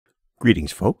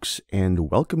Greetings, folks, and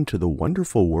welcome to the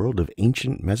wonderful world of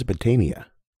ancient Mesopotamia.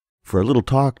 For a little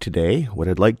talk today, what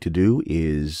I'd like to do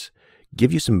is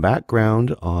give you some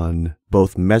background on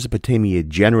both Mesopotamia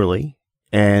generally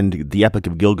and the Epic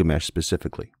of Gilgamesh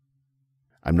specifically.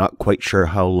 I'm not quite sure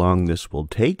how long this will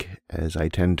take, as I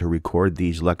tend to record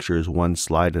these lectures one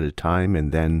slide at a time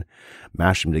and then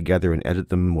mash them together and edit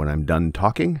them when I'm done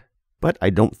talking, but I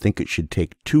don't think it should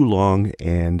take too long,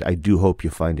 and I do hope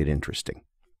you find it interesting.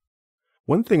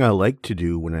 One thing I like to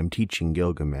do when I'm teaching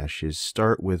Gilgamesh is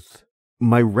start with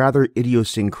my rather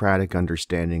idiosyncratic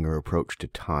understanding or approach to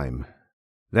time.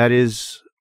 That is,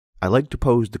 I like to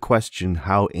pose the question,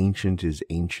 how ancient is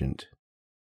ancient?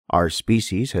 Our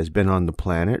species has been on the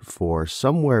planet for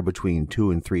somewhere between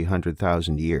 200,000 and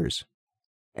 300,000 years.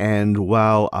 And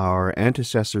while our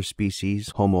antecessor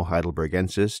species, Homo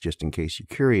heidelbergensis, just in case you're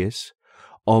curious,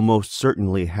 almost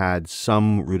certainly had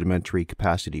some rudimentary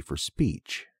capacity for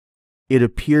speech, it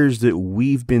appears that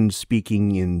we've been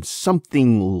speaking in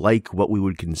something like what we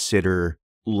would consider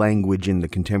language in the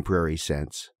contemporary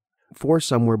sense for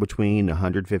somewhere between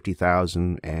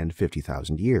 150,000 and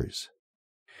 50,000 years.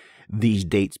 These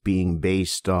dates being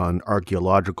based on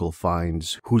archaeological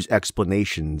finds whose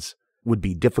explanations would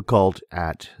be difficult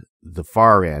at the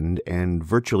far end and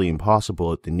virtually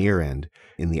impossible at the near end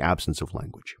in the absence of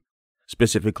language.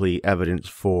 Specifically, evidence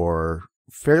for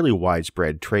fairly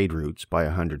widespread trade routes by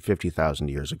 150,000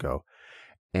 years ago,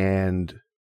 and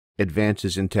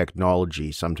advances in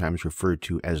technology sometimes referred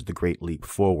to as the Great Leap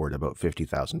Forward about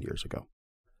 50,000 years ago.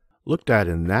 Looked at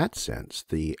in that sense,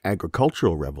 the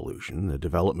agricultural revolution, the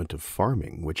development of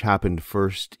farming, which happened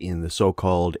first in the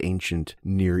so-called ancient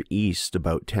Near East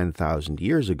about 10,000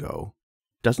 years ago,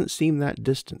 doesn't seem that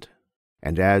distant.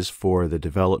 And as for the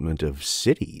development of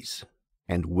cities,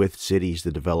 and with cities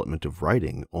the development of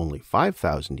writing only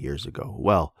 5,000 years ago,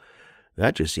 well,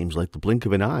 that just seems like the blink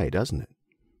of an eye, doesn't it?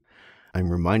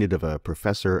 I'm reminded of a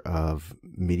professor of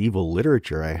medieval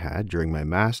literature I had during my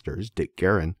master's, Dick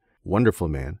Guerin, wonderful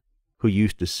man, who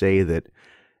used to say that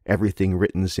everything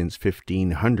written since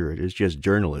 1500 is just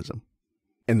journalism.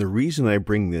 And the reason I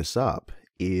bring this up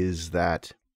is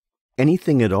that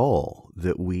anything at all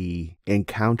that we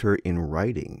encounter in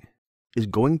writing is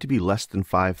going to be less than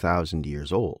 5,000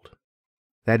 years old.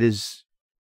 That is,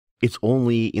 it's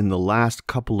only in the last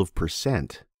couple of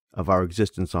percent of our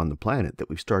existence on the planet that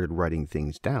we've started writing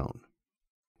things down.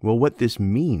 Well, what this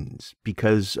means,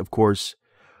 because, of course,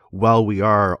 while we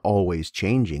are always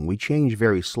changing, we change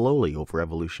very slowly over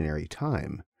evolutionary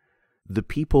time. The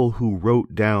people who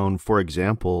wrote down, for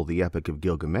example, the Epic of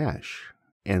Gilgamesh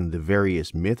and the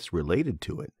various myths related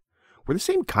to it were the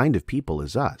same kind of people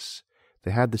as us. They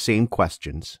had the same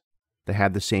questions, they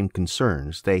had the same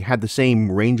concerns, they had the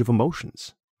same range of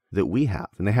emotions that we have,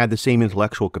 and they had the same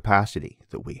intellectual capacity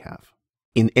that we have.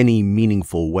 In any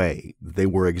meaningful way, they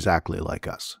were exactly like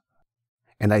us.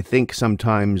 And I think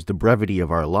sometimes the brevity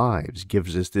of our lives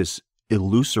gives us this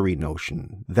illusory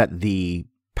notion that the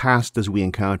past as we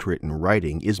encounter it in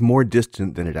writing is more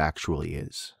distant than it actually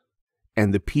is.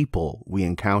 And the people we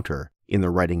encounter in the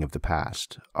writing of the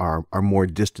past are more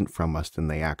distant from us than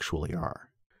they actually are.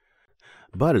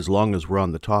 But as long as we're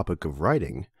on the topic of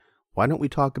writing, why don't we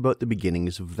talk about the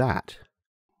beginnings of that?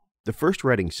 The first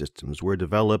writing systems were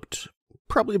developed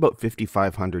probably about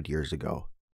 5,500 years ago,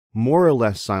 more or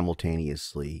less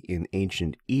simultaneously in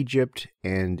ancient Egypt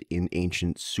and in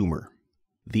ancient Sumer.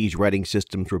 These writing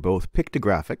systems were both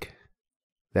pictographic,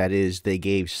 that is, they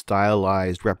gave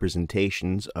stylized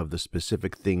representations of the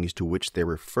specific things to which they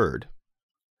referred,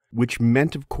 which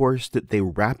meant, of course, that they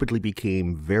rapidly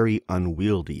became very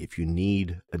unwieldy if you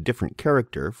need a different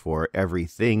character for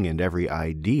everything and every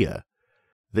idea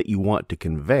that you want to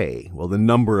convey. Well, the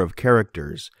number of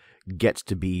characters gets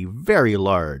to be very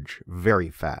large, very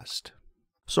fast.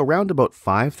 So around about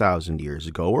 5,000 years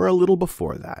ago, or a little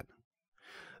before that,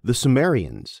 the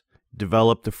Sumerians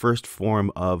developed the first form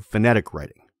of phonetic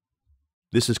writing.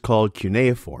 This is called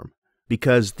cuneiform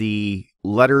because the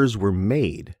letters were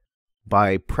made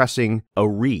by pressing a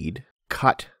reed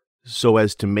cut so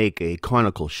as to make a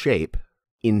conical shape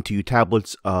into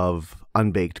tablets of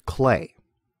unbaked clay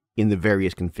in the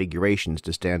various configurations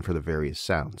to stand for the various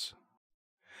sounds.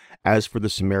 As for the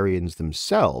Sumerians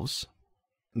themselves,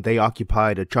 they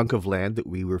occupied a chunk of land that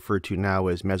we refer to now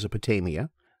as Mesopotamia,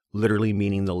 literally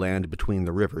meaning the land between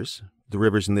the rivers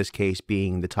in this case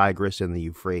being the Tigris and the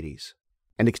Euphrates,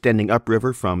 and extending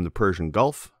upriver from the Persian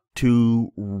Gulf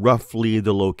to roughly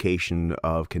the location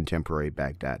of contemporary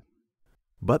Baghdad.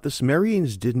 But the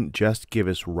Sumerians didn't just give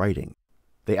us writing.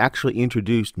 They actually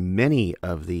introduced many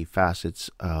of the facets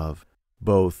of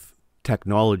both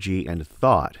technology and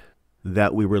thought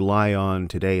that we rely on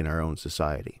today in our own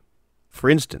society. For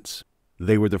instance,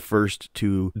 they were the first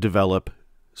to develop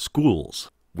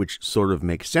schools, which sort of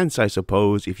makes sense, I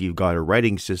suppose. If you've got a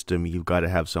writing system, you've got to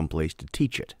have some place to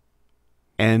teach it.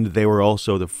 And they were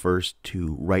also the first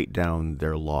to write down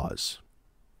their laws.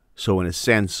 So in a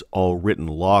sense, all written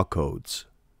law codes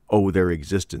owe their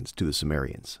existence to the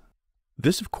Sumerians.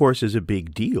 This, of course, is a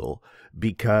big deal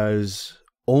because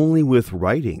only with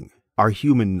writing are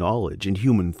human knowledge and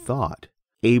human thought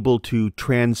able to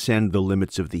transcend the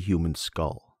limits of the human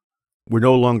skull. We're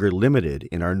no longer limited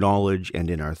in our knowledge and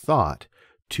in our thought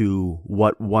to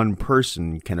what one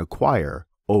person can acquire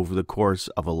over the course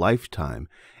of a lifetime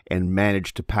and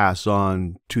manage to pass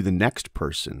on to the next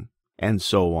person, and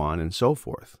so on and so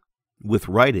forth. With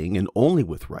writing, and only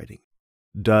with writing,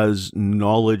 does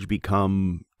knowledge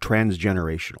become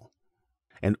transgenerational.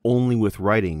 And only with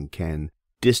writing can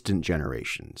distant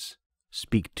generations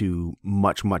speak to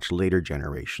much, much later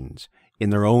generations in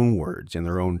their own words, in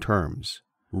their own terms,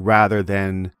 rather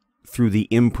than through the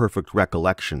imperfect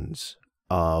recollections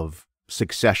of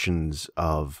successions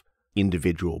of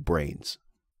individual brains.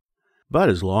 But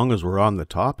as long as we're on the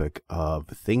topic of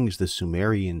things the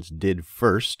Sumerians did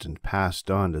first and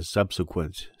passed on to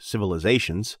subsequent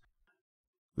civilizations,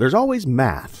 there's always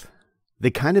math. They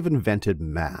kind of invented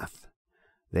math.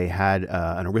 They had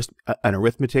an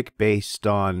arithmetic based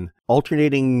on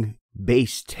alternating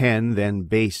base 10, then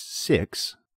base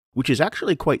 6, which is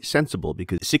actually quite sensible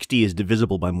because 60 is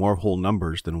divisible by more whole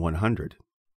numbers than 100.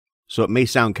 So it may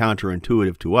sound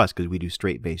counterintuitive to us because we do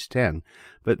straight base 10,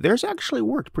 but theirs actually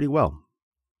worked pretty well.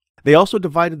 They also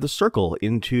divided the circle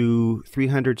into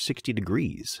 360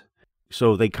 degrees.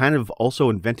 So they kind of also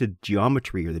invented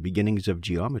geometry, or the beginnings of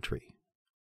geometry.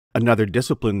 Another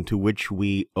discipline to which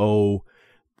we owe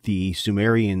the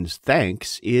Sumerians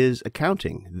thanks is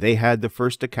accounting. They had the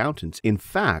first accountants. In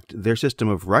fact, their system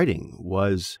of writing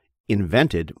was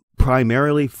invented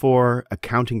primarily for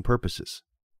accounting purposes.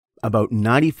 About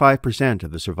 95%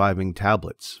 of the surviving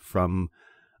tablets from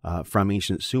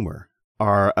ancient Sumer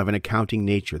are of an accounting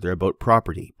nature. They're about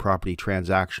property, property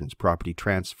transactions, property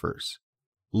transfers,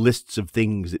 lists of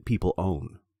things that people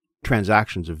own,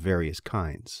 transactions of various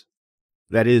kinds.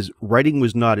 That is, writing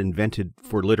was not invented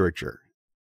for literature.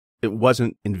 It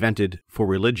wasn't invented for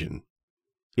religion.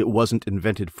 It wasn't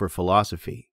invented for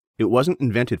philosophy. It wasn't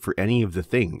invented for any of the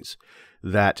things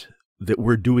that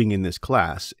we're doing in this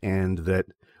class and that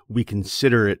we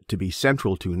consider it to be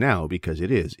central to now, because it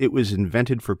is. It was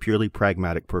invented for purely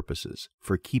pragmatic purposes,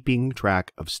 for keeping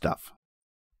track of stuff.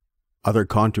 Other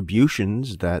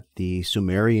contributions that the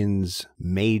Sumerians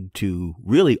made to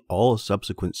really all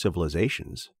subsequent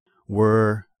civilizations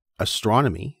were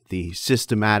astronomy, the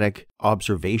systematic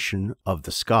observation of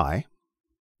the sky,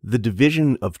 the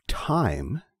division of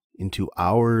time into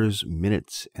hours,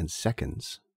 minutes, and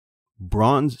seconds,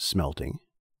 bronze smelting.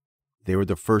 They were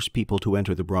the first people to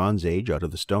enter the Bronze Age out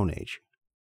of the Stone Age.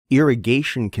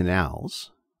 Irrigation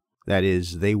canals, that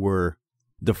is, they were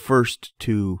the first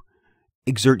to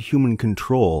exert human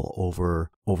control over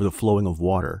the flowing of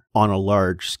water on a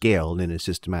large scale and in a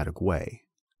systematic way.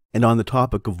 And on the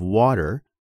topic of water,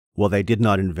 while they did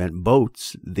not invent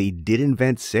boats, they did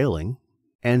invent sailing,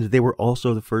 and they were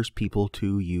also the first people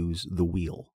to use the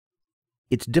wheel.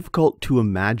 It's difficult to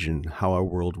imagine how our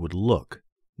world would look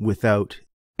without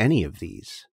any of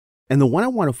these. And the one I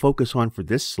want to focus on for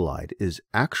this slide is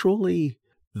actually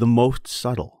the most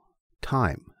subtle: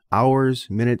 time, hours,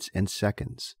 minutes, and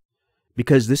seconds.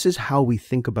 Because this is how we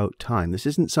think about time. This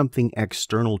isn't something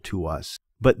external to us,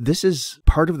 but this is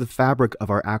part of the fabric of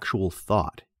our actual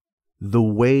thought. The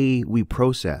way we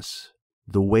process,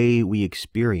 the way we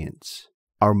experience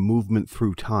our movement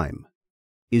through time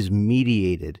is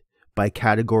mediated by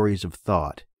categories of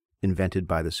thought invented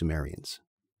by the Sumerians.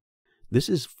 This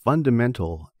is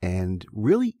fundamental and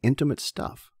really intimate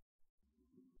stuff.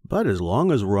 But as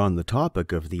long as we're on the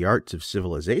topic of the arts of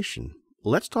civilization,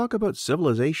 let's talk about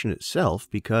civilization itself,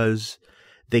 because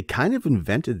they kind of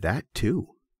invented that too.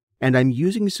 And I'm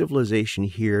using civilization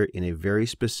here in a very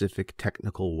specific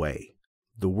technical way.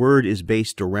 The word is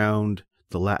based around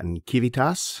the Latin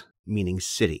civitas, meaning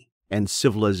city. And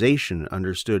civilization,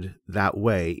 understood that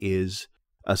way, is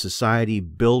a society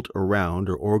built around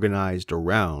or organized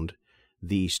around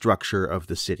the structure of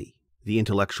the city, the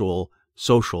intellectual,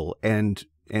 social, and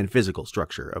physical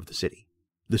structure of the city.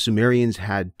 The Sumerians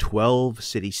had 12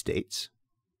 city-states: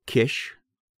 Kish,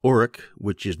 Uruk,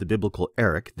 which is the biblical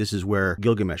Erech, this is where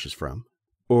Gilgamesh is from,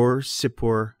 Ur,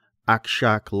 Sippur,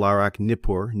 Akshak, Larak,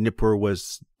 Nippur. Nippur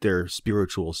was their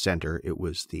spiritual center. It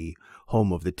was the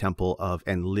home of the temple of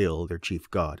Enlil, their chief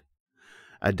god.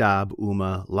 Adab,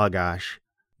 Uma, Lagash,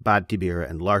 Bad Tibira,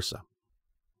 and Larsa.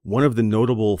 One of the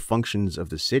notable functions of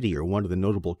the city, or one of the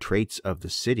notable traits of the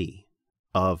city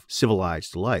of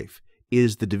civilized life,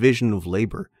 is the division of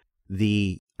labor,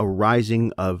 the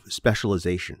arising of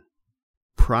specialization.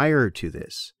 Prior to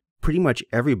this, pretty much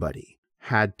everybody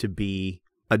had to be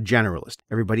a generalist.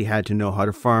 Everybody had to know how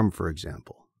to farm, for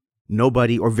example.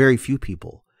 Nobody, or very few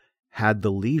people, had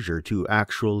the leisure to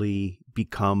actually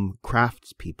become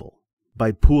craftspeople.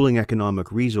 By pooling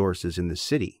economic resources in the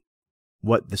city,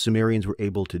 what the Sumerians were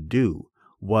able to do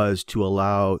was to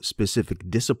allow specific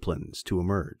disciplines to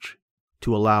emerge,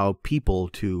 to allow people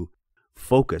to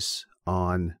focus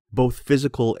on both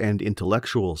physical and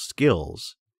intellectual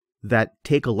skills that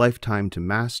take a lifetime to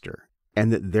master,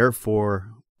 and that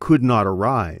therefore could not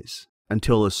arise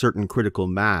until a certain critical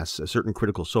mass, a certain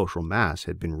critical social mass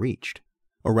had been reached.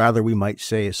 Or rather, we might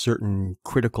say a certain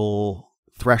critical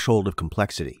threshold of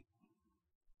complexity.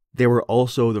 They were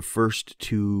also the first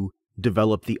to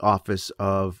develop the office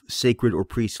of sacred or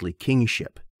priestly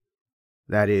kingship.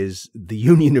 That is, the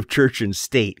union of church and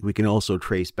state we can also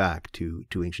trace back to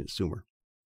ancient Sumer.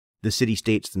 The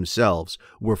city-states themselves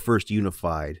were first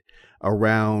unified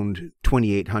around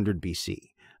 2800 BC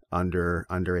under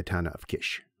Etana of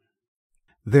Kish.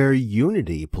 Their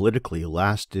unity politically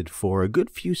lasted for a good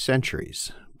few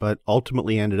centuries, but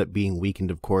ultimately ended up being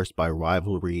weakened, of course, by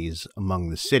rivalries among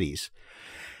the cities,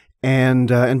 and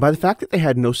by the fact that they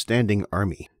had no standing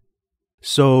army.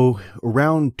 So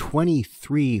around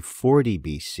 2340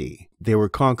 BC, they were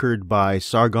conquered by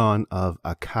Sargon of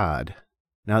Akkad.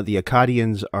 Now, the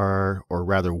Akkadians are, or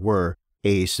rather were,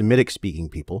 a Semitic-speaking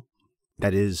people.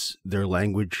 That is, their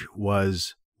language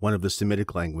was one of the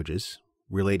Semitic languages,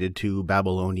 related to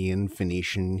Babylonian,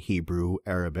 Phoenician, Hebrew,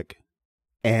 Arabic.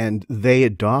 And they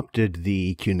adopted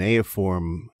the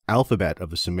cuneiform alphabet of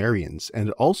the Sumerians,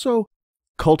 and also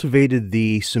cultivated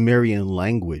the Sumerian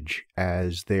language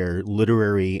as their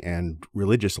literary and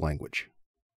religious language,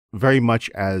 very much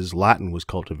as Latin was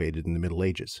cultivated in the Middle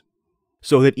Ages.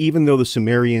 So that even though the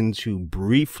Sumerians, who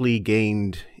briefly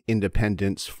gained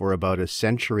independence for about a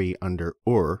century under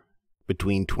Ur,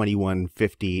 between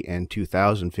 2150 and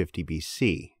 2050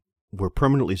 BC, were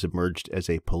permanently submerged as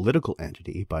a political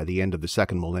entity by the end of the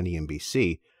second millennium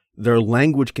BC, their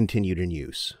language continued in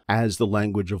use as the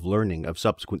language of learning of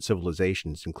subsequent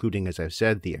civilizations, including, as I've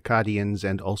said, the Akkadians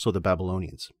and also the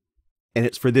Babylonians. And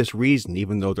it's for this reason,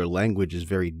 even though their language is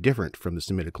very different from the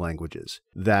Semitic languages,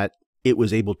 that it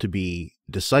was able to be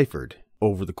deciphered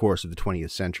over the course of the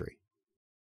 20th century.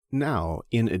 Now,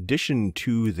 in addition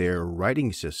to their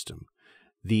writing system,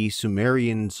 the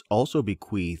Sumerians also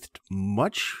bequeathed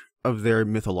much of their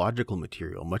mythological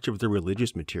material, much of their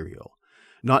religious material,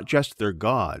 not just their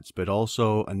gods, but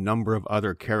also a number of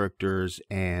other characters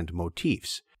and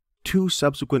motifs to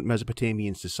subsequent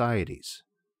Mesopotamian societies.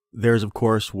 Theirs, of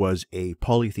course, was a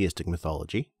polytheistic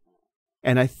mythology,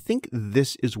 and I think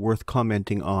this is worth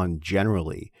commenting on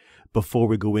generally before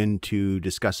we go into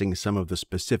discussing some of the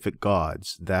specific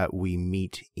gods that we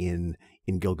meet in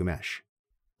Gilgamesh.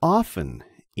 Often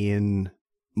in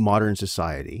modern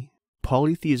society,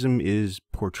 polytheism is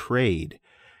portrayed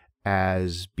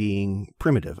as being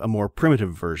primitive, a more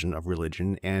primitive version of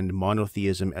religion, and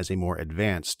monotheism as a more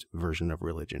advanced version of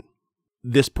religion.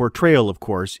 This portrayal, of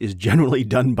course, is generally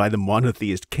done by the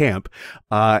monotheist camp,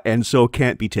 and so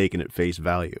can't be taken at face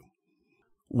value.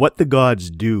 What the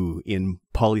gods do in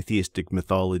polytheistic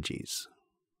mythologies,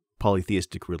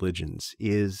 polytheistic religions,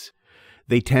 is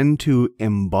they tend to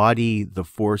embody the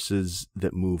forces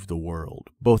that move the world,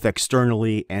 both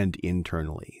externally and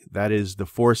internally. That is, the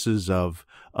forces of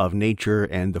nature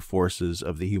and the forces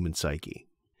of the human psyche.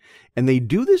 And they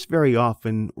do this very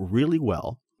often really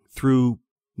well through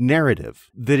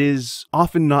narrative that is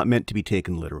often not meant to be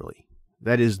taken literally.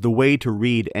 That is, the way to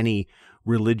read any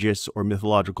religious or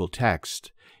mythological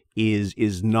text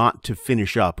is not to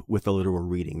finish up with a literal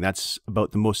reading. That's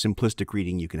about the most simplistic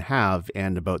reading you can have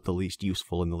and about the least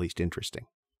useful and the least interesting.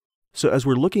 So as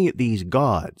we're looking at these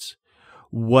gods,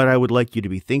 what I would like you to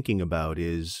be thinking about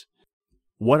is,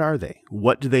 what are they?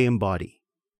 What do they embody?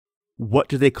 What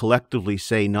do they collectively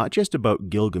say, not just about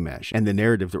Gilgamesh and the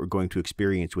narrative that we're going to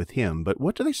experience with him, but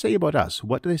what do they say about us?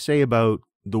 What do they say about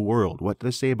the world? What do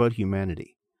they say about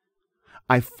humanity?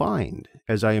 I find,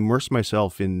 as I immerse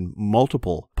myself in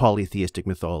multiple polytheistic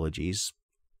mythologies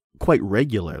quite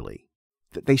regularly,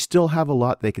 that they still have a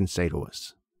lot they can say to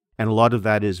us, and a lot of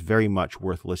that is very much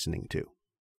worth listening to.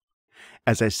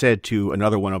 As I said to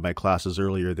another one of my classes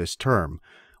earlier this term,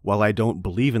 while I don't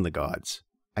believe in the gods,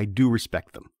 I do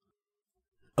respect them.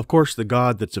 Of course, the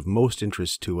god that's of most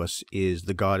interest to us is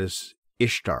the goddess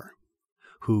Ishtar,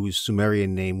 whose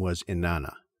Sumerian name was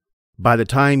Inanna. By the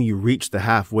time you reach the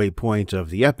halfway point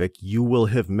of the epic, you will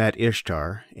have met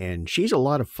Ishtar, and she's a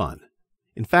lot of fun.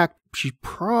 In fact, she's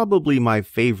probably my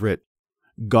favorite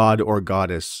god or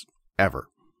goddess ever.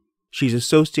 She's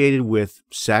associated with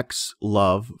sex,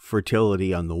 love,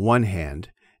 fertility on the one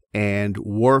hand, and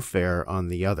warfare on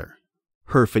the other.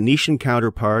 Her Phoenician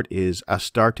counterpart is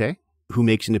Astarte, who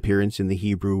makes an appearance in the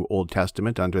Hebrew Old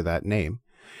Testament under that name,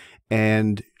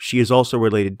 and she is also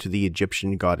related to the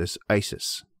Egyptian goddess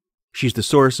Isis. She's the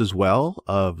source as well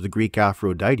of the Greek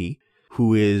Aphrodite,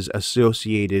 who is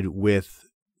associated with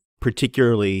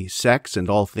particularly sex and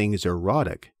all things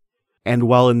erotic. And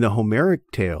while in the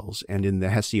Homeric tales and in the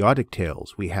Hesiodic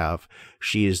tales we have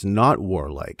she is not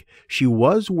warlike, she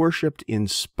was worshipped in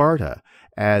Sparta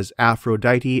as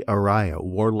Aphrodite Araya,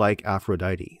 warlike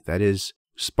Aphrodite. That is,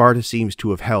 Sparta seems to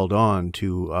have held on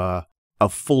to a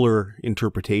fuller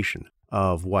interpretation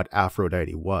of what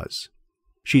Aphrodite was.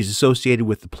 She's associated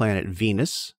with the planet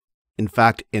Venus. In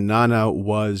fact, Inanna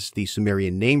was the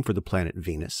Sumerian name for the planet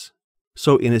Venus.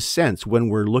 So in a sense, when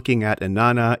we're looking at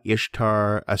Inanna,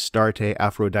 Ishtar, Astarte,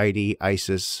 Aphrodite,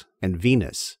 Isis, and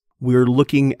Venus, we're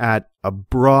looking at a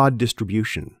broad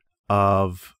distribution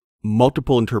of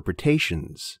multiple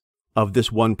interpretations of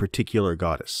this one particular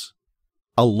goddess,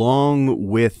 along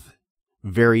with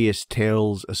various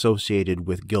tales associated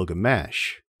with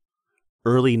Gilgamesh.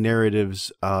 Early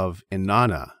narratives of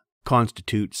Inanna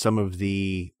constitute some of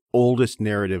the oldest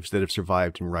narratives that have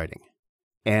survived in writing.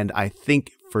 And I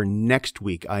think for next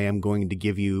week, I am going to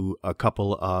give you a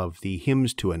couple of the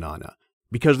hymns to Inanna,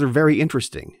 because they're very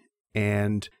interesting,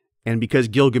 and because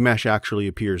Gilgamesh actually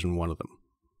appears in one of them.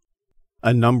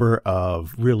 A number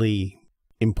of really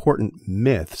important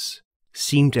myths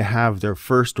seem to have their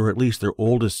first, or at least their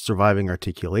oldest, surviving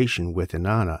articulation with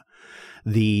Inanna.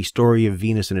 The story of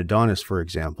Venus and Adonis, for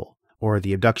example, or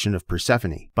the abduction of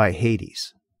Persephone by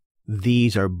Hades.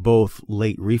 These are both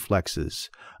late reflexes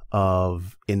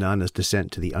of Inanna's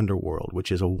descent to the underworld,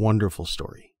 which is a wonderful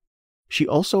story. She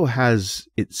also has,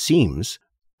 it seems,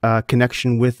 a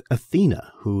connection with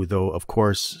Athena, who, though of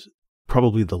course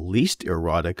probably the least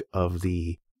erotic of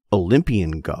the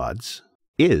Olympian gods,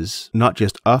 is not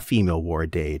just a female war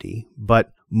deity,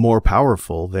 but more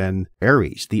powerful than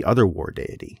Ares, the other war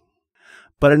deity.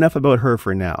 But enough about her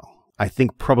for now. I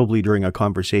think probably during a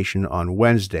conversation on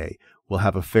Wednesday, we'll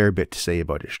have a fair bit to say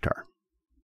about Ishtar.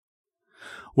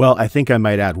 Well, I think I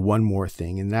might add one more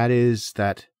thing, and that is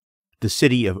that the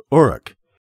city of Uruk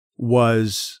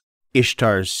was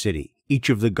Ishtar's city. Each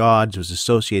of the gods was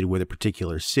associated with a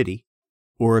particular city.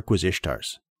 Uruk was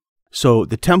Ishtar's. So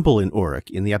the temple in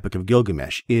Uruk, in the Epic of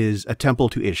Gilgamesh, is a temple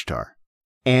to Ishtar.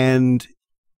 And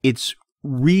it's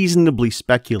reasonably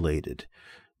speculated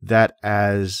that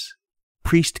as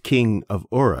priest king of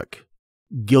Uruk,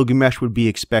 Gilgamesh would be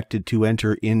expected to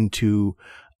enter into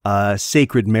a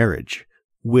sacred marriage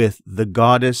with the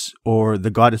goddess or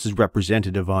the goddess's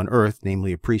representative on earth,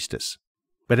 namely a priestess.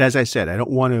 But as I said, I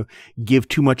don't want to give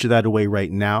too much of that away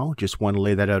right now, just want to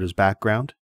lay that out as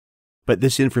background. But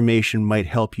this information might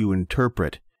help you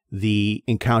interpret the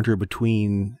encounter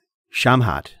between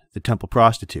Shamhat, the temple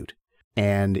prostitute,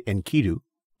 and Enkidu,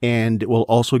 and it will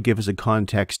also give us a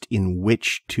context in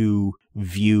which to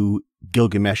view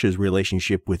Gilgamesh's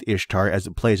relationship with Ishtar as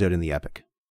it plays out in the epic.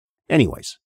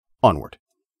 Anyways, onward.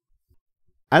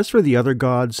 As for the other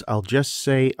gods, I'll just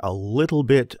say a little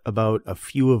bit about a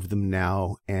few of them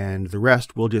now, and the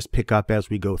rest we'll just pick up as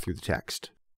we go through the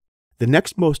text. The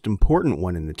next most important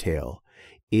one in the tale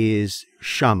is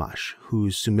Shamash,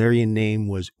 whose Sumerian name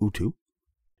was Utu.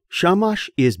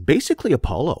 Shamash is basically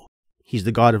Apollo. He's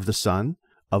the god of the sun,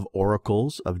 of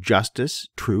oracles, of justice,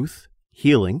 truth,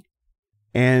 healing,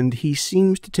 and he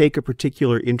seems to take a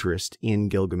particular interest in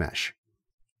Gilgamesh.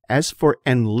 As for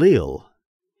Enlil,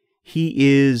 he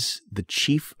is the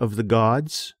chief of the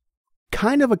gods,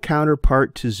 kind of a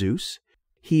counterpart to Zeus.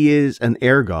 He is an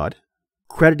air god,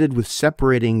 credited with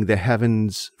separating the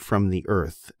heavens from the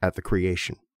earth at the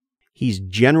creation. He's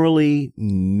generally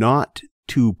not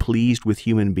too pleased with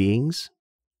human beings,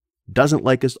 doesn't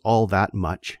like us all that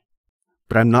much,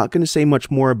 but I'm not going to say much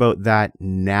more about that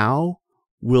now.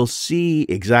 We'll see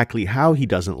exactly how he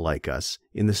doesn't like us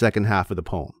in the second half of the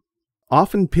poem.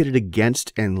 Often pitted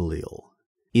against Enlil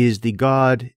is the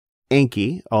god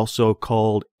Enki, also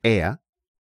called Ea.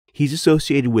 He's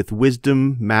associated with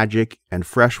wisdom, magic, and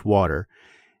fresh water,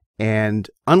 and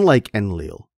unlike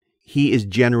Enlil, he is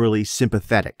generally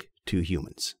sympathetic to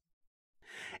humans.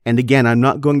 And again, I'm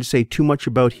not going to say too much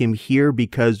about him here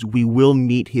because we will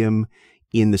meet him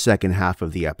in the second half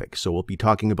of the epic, so we'll be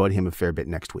talking about him a fair bit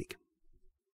next week.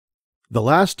 The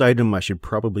last item I should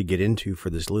probably get into for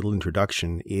this little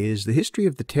introduction is the history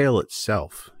of the tale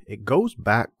itself. It goes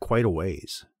back quite a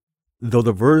ways. Though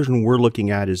the version we're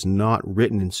looking at is not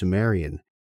written in Sumerian,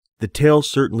 the tale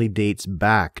certainly dates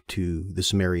back to the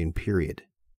Sumerian period,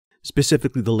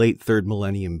 specifically the late 3rd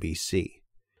millennium BC.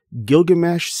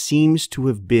 Gilgamesh seems to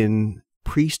have been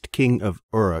priest king of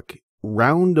Uruk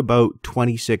round about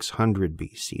 2600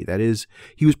 BC. That is,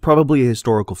 he was probably a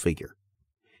historical figure.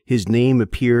 His name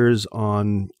appears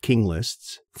on king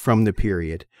lists from the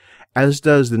period, as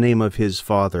does the name of his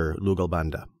father,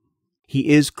 Lugalbanda. He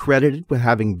is credited with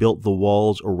having built the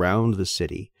walls around the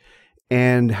city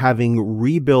and having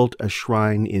rebuilt a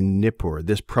shrine in Nippur.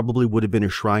 This probably would have been a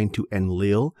shrine to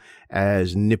Enlil,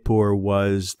 as Nippur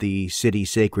was the city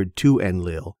sacred to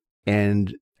Enlil.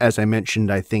 And as I mentioned,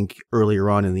 I think earlier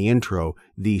on in the intro,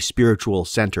 the spiritual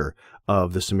center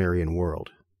of the Sumerian world.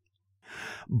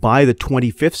 By the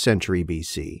 25th century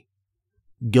BC,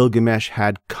 Gilgamesh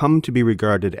had come to be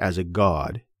regarded as a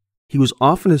god. He was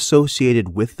often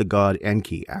associated with the god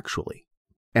Enki, actually,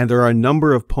 and there are a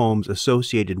number of poems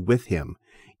associated with him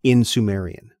in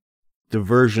Sumerian. The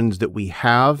versions that we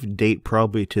have date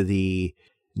probably to the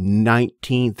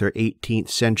 19th or 18th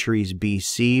centuries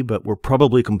BC, but were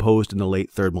probably composed in the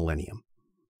late 3rd millennium.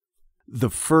 The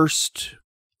first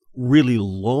really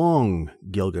long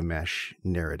Gilgamesh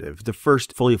narrative, the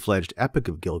first fully fledged Epic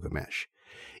of Gilgamesh,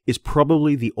 is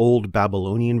probably the Old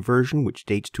Babylonian version, which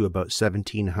dates to about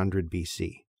 1700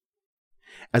 BC.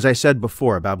 As I said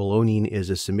before, Babylonian is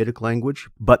a Semitic language,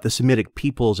 but the Semitic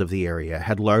peoples of the area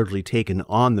had largely taken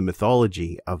on the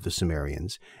mythology of the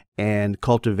Sumerians and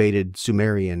cultivated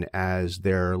Sumerian as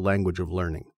their language of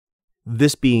learning.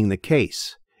 This being the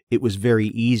case, it was very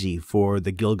easy for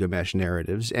the Gilgamesh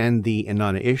narratives and the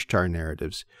Inanna-Ishtar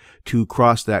narratives to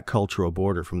cross that cultural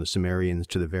border from the Sumerians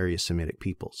to the various Semitic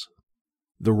peoples.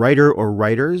 The writer or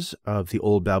writers of the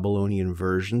Old Babylonian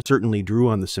version certainly drew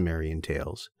on the Sumerian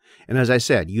tales, and as I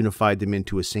said, unified them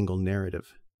into a single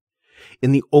narrative.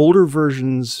 In the older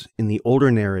versions, in the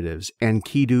older narratives,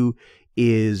 Enkidu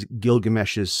is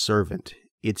Gilgamesh's servant.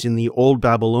 It's in the Old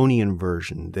Babylonian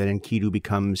version that Enkidu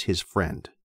becomes his friend.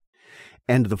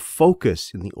 And the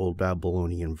focus in the Old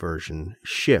Babylonian version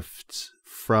shifts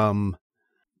from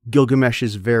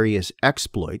Gilgamesh's various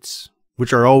exploits,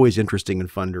 which are always interesting and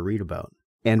fun to read about,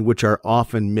 and which are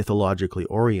often mythologically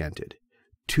oriented,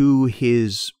 to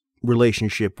his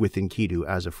relationship with Enkidu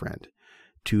as a friend,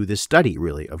 to the study,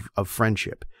 really, of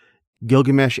friendship.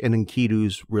 Gilgamesh and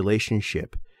Enkidu's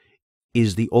relationship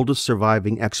is the oldest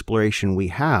surviving exploration we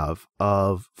have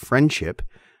of friendship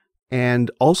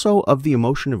and also of the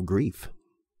emotion of grief.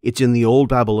 It's in the Old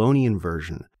Babylonian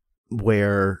version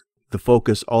where the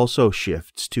focus also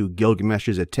shifts to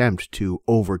Gilgamesh's attempt to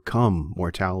overcome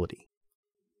mortality.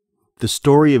 The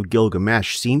story of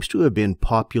Gilgamesh seems to have been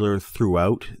popular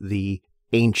throughout the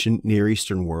ancient Near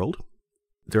Eastern world.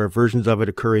 There are versions of it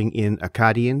occurring in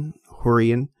Akkadian,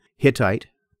 Hurrian, Hittite,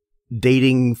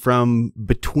 dating from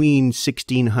between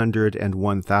 1600 and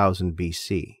 1000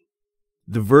 BC.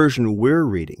 The version we're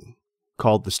reading,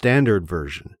 called the Standard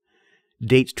Version,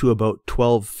 dates to about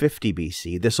 1250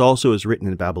 BC. This also is written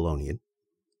in Babylonian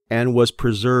and was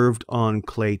preserved on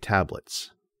clay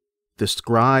tablets. The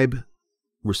scribe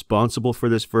responsible for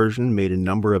this version made a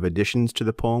number of additions to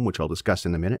the poem, which I'll discuss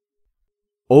in a minute.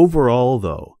 Overall,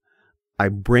 though, I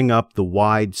bring up the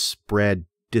widespread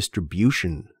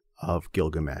distribution of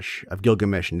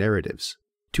Gilgamesh narratives,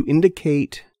 to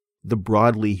indicate the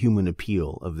broadly human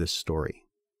appeal of this story.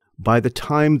 By the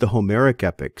time the Homeric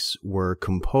epics were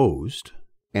composed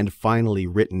and finally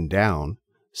written down,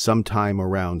 sometime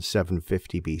around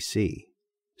 750 BC,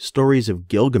 stories of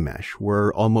Gilgamesh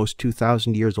were almost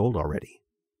 2,000 years old already.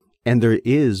 And there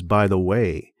is, by the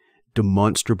way,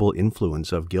 demonstrable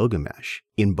influence of Gilgamesh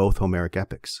in both Homeric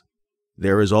epics.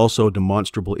 There is also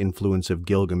demonstrable influence of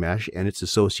Gilgamesh and its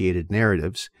associated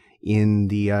narratives in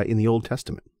the Old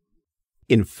Testament.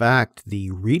 In fact,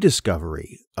 the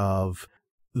rediscovery of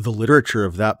the literature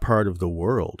of that part of the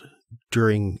world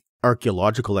during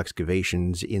archaeological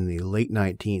excavations in the late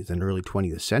 19th and early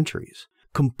 20th centuries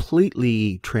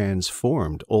completely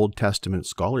transformed Old Testament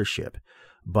scholarship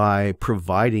by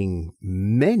providing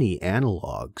many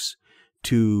analogs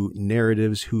to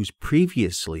narratives whose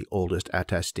previously oldest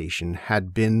attestation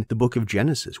had been the book of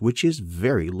Genesis, which is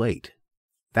very late.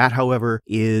 That, however,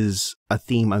 is a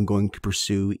theme I'm going to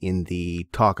pursue in the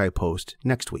talk I post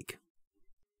next week.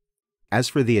 As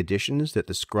for the additions that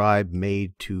the scribe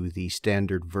made to the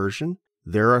standard version,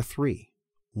 there are three.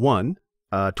 One,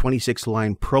 a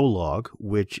 26-line prologue,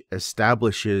 which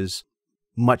establishes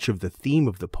much of the theme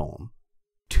of the poem.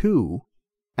 Two,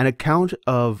 an account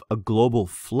of a global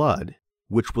flood,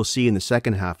 which we'll see in the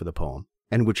second half of the poem,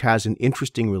 and which has an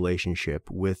interesting relationship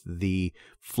with the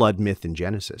flood myth in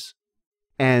Genesis.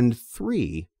 And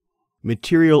 3,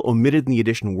 material omitted in the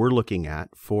edition we're looking at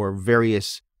for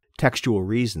various textual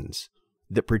reasons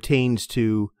that pertains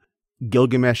to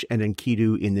Gilgamesh and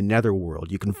Enkidu in the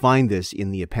Netherworld. You can find this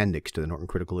in the appendix to the Norton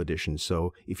Critical Edition,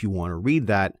 so if you want to read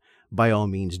that, by all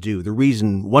means do.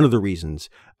 One of the reasons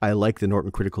I like the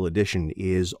Norton Critical Edition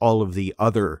is all of the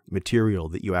other material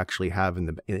that you actually have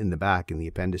in the back in the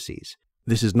appendices.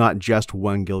 This is not just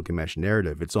one Gilgamesh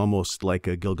narrative, it's almost like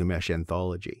a Gilgamesh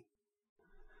anthology.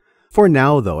 For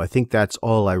now, though, I think that's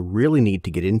all I really need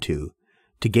to get into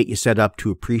to get you set up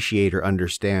to appreciate or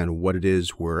understand what it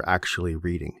is we're actually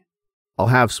reading. I'll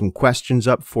have some questions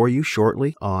up for you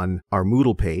shortly on our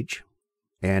Moodle page,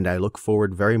 and I look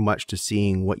forward very much to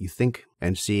seeing what you think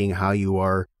and seeing how you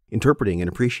are interpreting and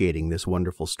appreciating this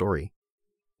wonderful story.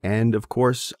 And of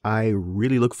course, I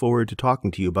really look forward to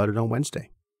talking to you about it on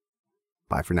Wednesday.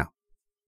 Bye for now.